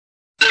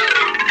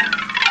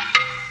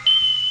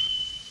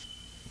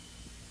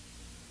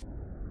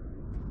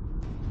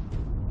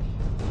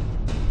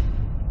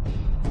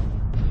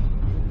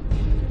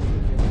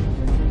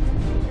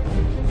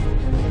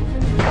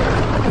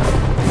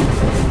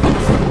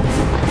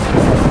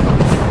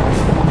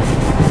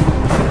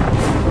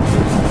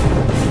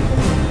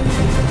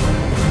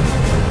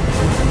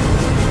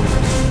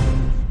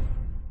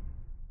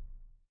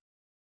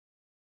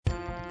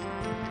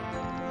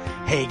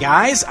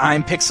guys,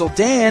 I'm Pixel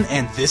Dan,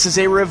 and this is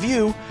a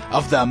review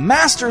of the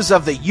Masters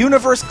of the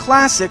Universe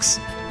Classics,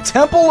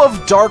 Temple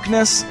of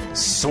Darkness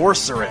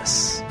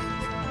Sorceress.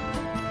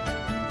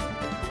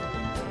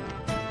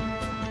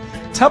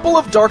 Temple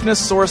of Darkness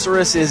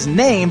Sorceress is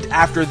named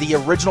after the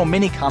original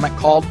mini-comic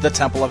called The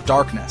Temple of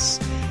Darkness.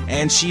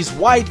 And she's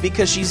white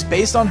because she's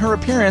based on her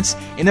appearance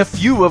in a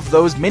few of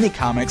those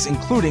mini-comics,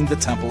 including The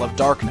Temple of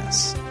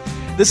Darkness.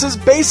 This is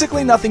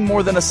basically nothing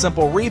more than a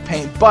simple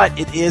repaint, but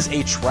it is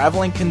a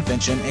traveling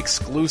convention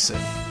exclusive.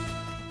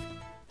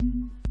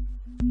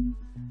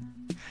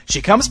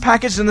 She comes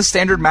packaged in the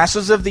standard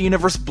Masters of the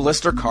Universe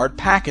blister card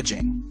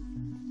packaging.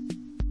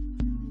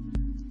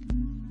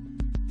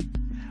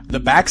 The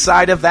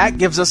backside of that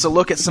gives us a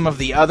look at some of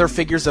the other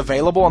figures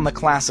available in the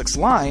Classics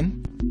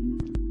line,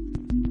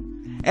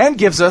 and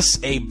gives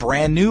us a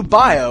brand new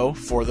bio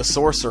for the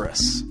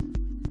Sorceress.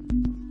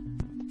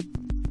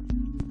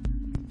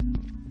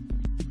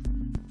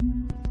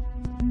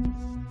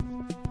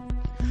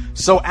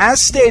 So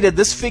as stated,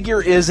 this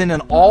figure is in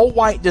an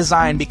all-white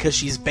design because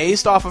she's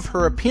based off of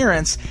her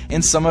appearance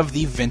in some of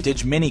the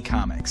vintage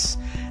mini-comics.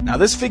 Now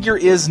this figure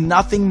is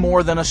nothing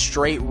more than a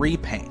straight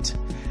repaint.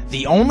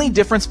 The only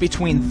difference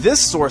between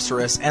this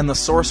Sorceress and the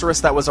Sorceress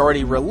that was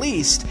already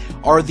released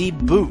are the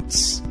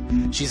boots.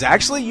 She's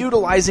actually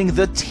utilizing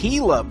the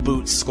Tila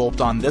boot sculpt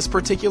on this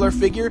particular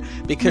figure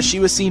because she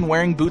was seen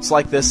wearing boots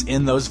like this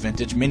in those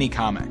vintage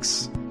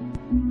mini-comics.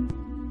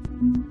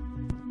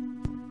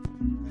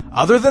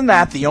 Other than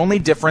that, the only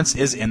difference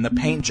is in the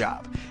paint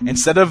job.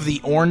 Instead of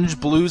the orange,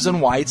 blues, and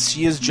whites,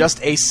 she is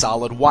just a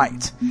solid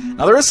white.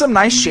 Now there is some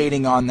nice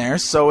shading on there,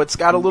 so it's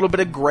got a little bit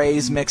of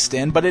grays mixed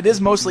in, but it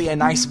is mostly a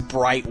nice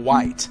bright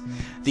white.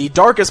 The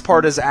darkest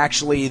part is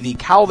actually the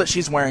cowl that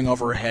she's wearing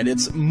over her head.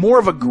 It's more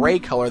of a gray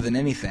color than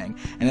anything,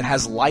 and it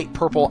has light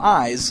purple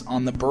eyes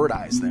on the bird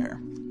eyes there.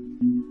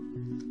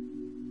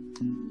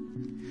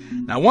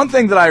 Now one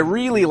thing that I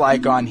really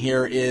like on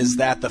here is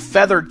that the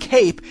feathered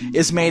cape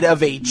is made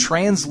of a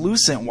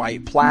translucent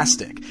white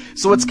plastic,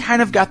 so it's kind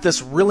of got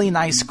this really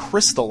nice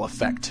crystal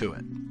effect to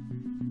it.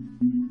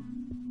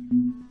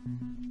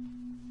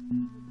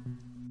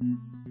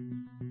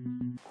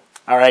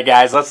 Alright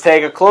guys, let's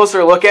take a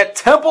closer look at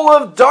Temple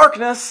of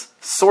Darkness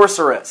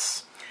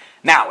Sorceress.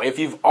 Now, if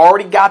you've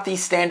already got the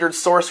standard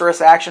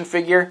Sorceress action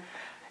figure,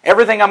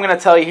 everything I'm going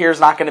to tell you here is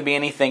not going to be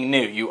anything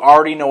new. You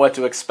already know what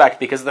to expect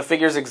because the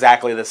figure is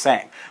exactly the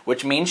same,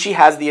 which means she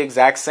has the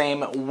exact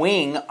same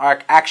wing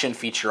action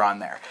feature on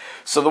there.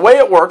 So the way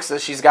it works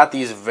is she's got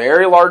these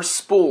very large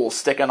spools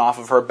sticking off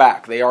of her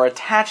back. They are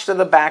attached to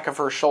the back of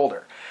her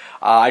shoulder.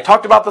 I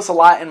talked about this a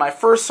lot in my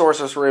first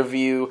Sorceress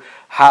review,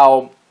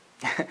 how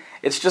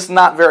it's just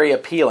not very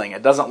appealing.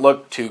 It doesn't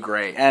look too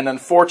great. And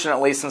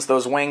unfortunately, since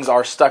those wings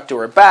are stuck to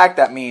her back,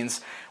 that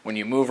means when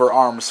you move her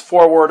arms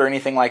forward or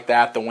anything like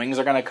that, the wings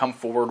are going to come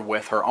forward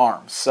with her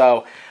arms.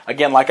 So,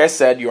 again, like I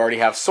said, you already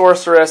have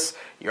Sorceress.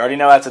 You already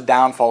know that's a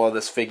downfall of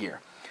this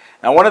figure.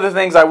 Now, one of the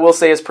things I will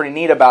say is pretty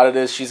neat about it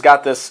is she's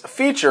got this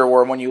feature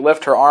where when you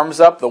lift her arms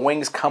up, the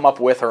wings come up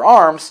with her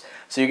arms,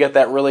 so you get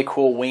that really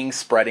cool wing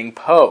spreading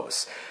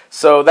pose.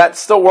 So that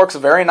still works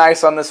very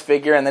nice on this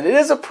figure, and it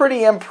is a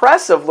pretty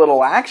impressive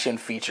little action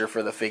feature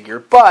for the figure,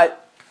 but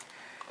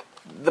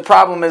the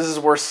problem is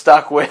we're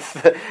stuck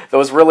with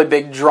those really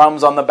big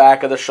drums on the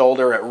back of the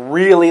shoulder. It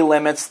really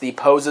limits the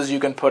poses you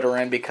can put her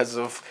in because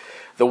of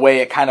the way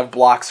it kind of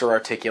blocks her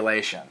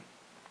articulation.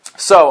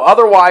 So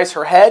otherwise,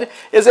 her head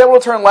is able to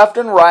turn left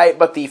and right,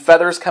 but the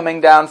feathers coming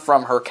down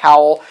from her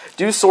cowl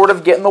do sort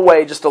of get in the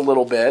way just a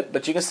little bit,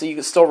 but you can see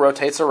it still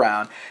rotates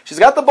around. She's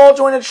got the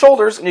ball-jointed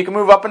shoulders, and you can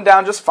move up and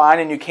down just fine,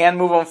 and you can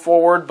move them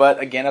forward, but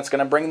again, it's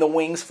going to bring the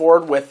wings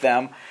forward with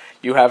them.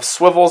 You have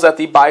swivels at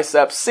the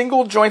biceps,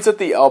 single joints at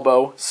the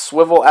elbow,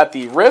 swivel at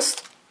the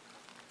wrist.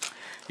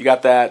 You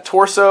got that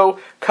torso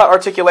cut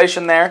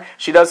articulation there.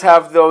 She does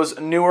have those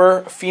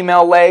newer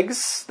female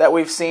legs that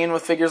we've seen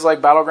with figures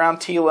like Battleground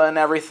Tila and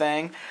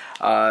everything.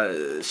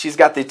 She's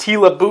got the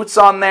Tila boots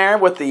on there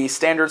with the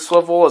standard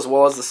swivel as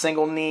well as the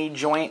single knee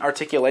joint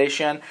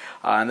articulation.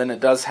 And then it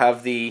does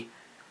have the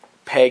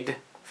pegged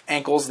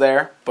ankles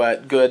there,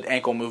 but good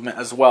ankle movement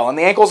as well. And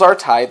the ankles are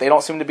tight. They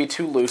don't seem to be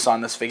too loose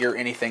on this figure or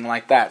anything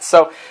like that.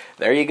 So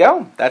there you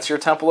go. That's your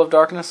Temple of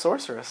Darkness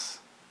Sorceress.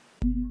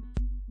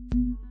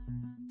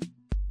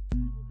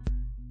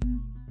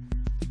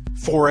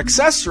 For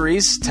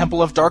accessories,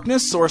 Temple of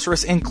Darkness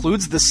Sorceress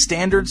includes the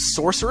standard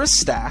Sorceress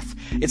staff.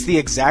 It's the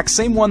exact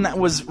same one that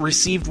was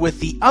received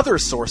with the other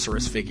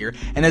Sorceress figure,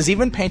 and is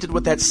even painted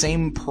with that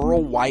same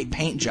pearl white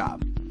paint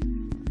job.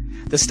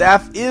 The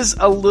staff is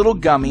a little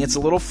gummy, it's a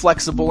little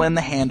flexible in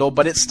the handle,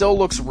 but it still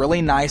looks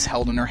really nice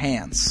held in her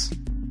hands.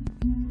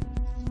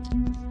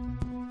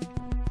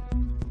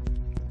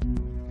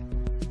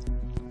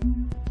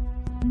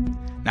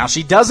 Now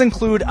she does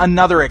include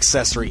another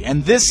accessory,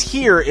 and this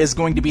here is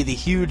going to be the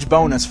huge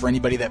bonus for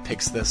anybody that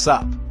picks this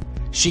up.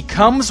 She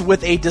comes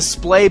with a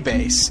display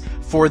base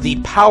for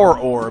the power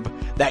orb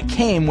that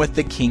came with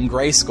the King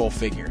Grayskull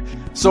figure.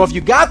 So if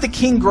you got the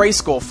King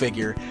Grayskull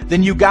figure,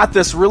 then you got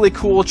this really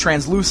cool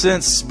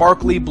translucent,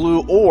 sparkly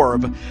blue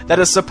orb that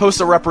is supposed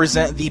to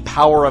represent the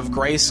power of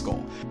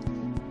Grayskull.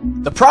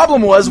 The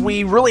problem was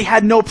we really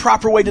had no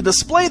proper way to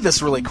display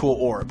this really cool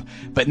orb,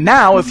 but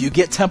now if you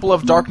get Temple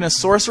of Darkness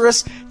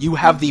Sorceress, you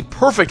have the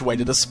perfect way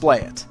to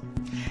display it.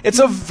 It's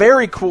a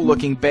very cool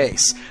looking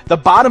base. The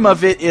bottom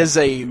of it is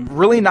a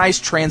really nice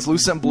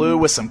translucent blue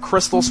with some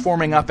crystals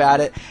forming up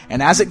at it,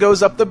 and as it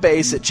goes up the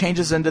base, it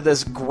changes into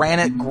this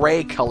granite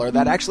gray color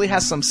that actually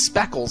has some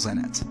speckles in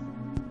it.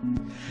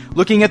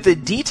 Looking at the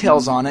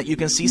details on it, you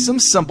can see some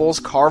symbols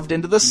carved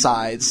into the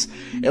sides.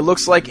 It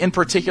looks like in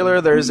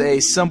particular there's a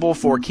symbol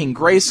for King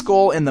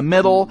Grayskull in the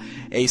middle,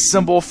 a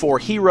symbol for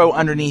Hero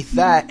underneath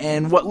that,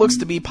 and what looks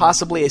to be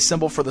possibly a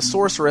symbol for the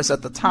Sorceress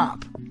at the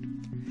top.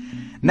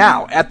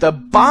 Now, at the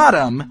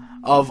bottom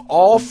of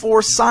all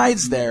four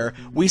sides there,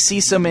 we see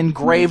some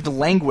engraved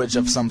language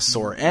of some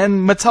sort,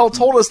 and Mattel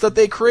told us that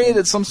they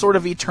created some sort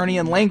of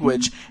Eternian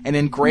language and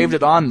engraved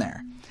it on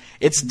there.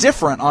 It's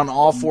different on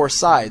all four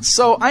sides,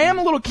 so I am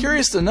a little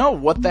curious to know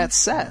what that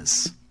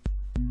says.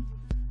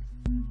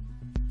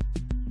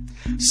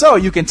 So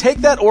you can take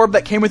that orb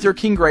that came with your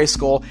King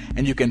Grayskull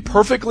and you can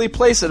perfectly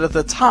place it at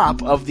the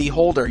top of the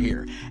holder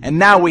here. And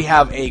now we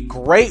have a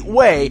great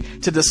way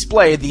to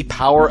display the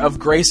power of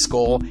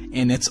Grayskull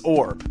in its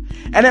orb.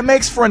 And it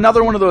makes for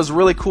another one of those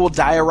really cool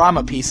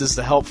diorama pieces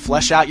to help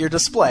flesh out your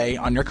display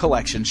on your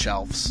collection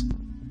shelves.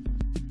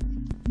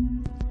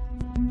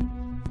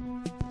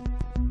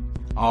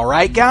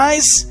 Alright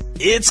guys,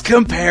 it's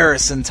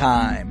comparison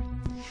time!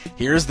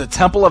 Here's the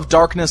Temple of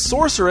Darkness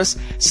Sorceress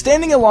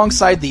standing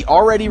alongside the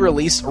already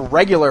released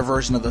regular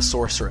version of the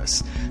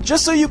Sorceress,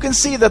 just so you can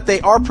see that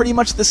they are pretty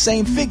much the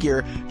same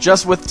figure,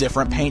 just with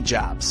different paint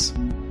jobs.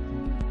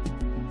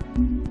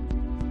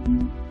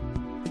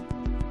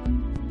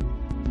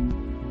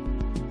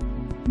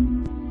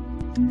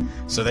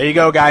 So there you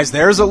go guys,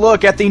 there's a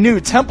look at the new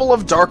Temple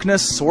of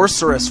Darkness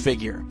Sorceress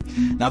figure.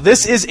 Now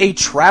this is a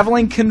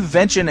traveling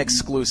convention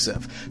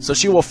exclusive, so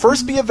she will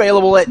first be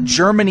available at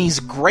Germany's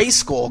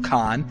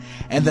Grayskullcon,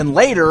 and then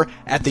later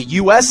at the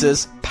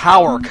US's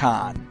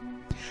PowerCon.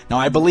 Now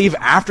I believe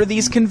after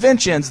these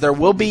conventions there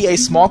will be a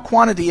small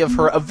quantity of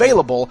her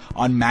available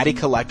on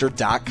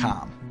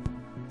MattyCollector.com.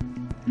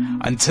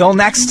 Until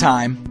next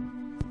time,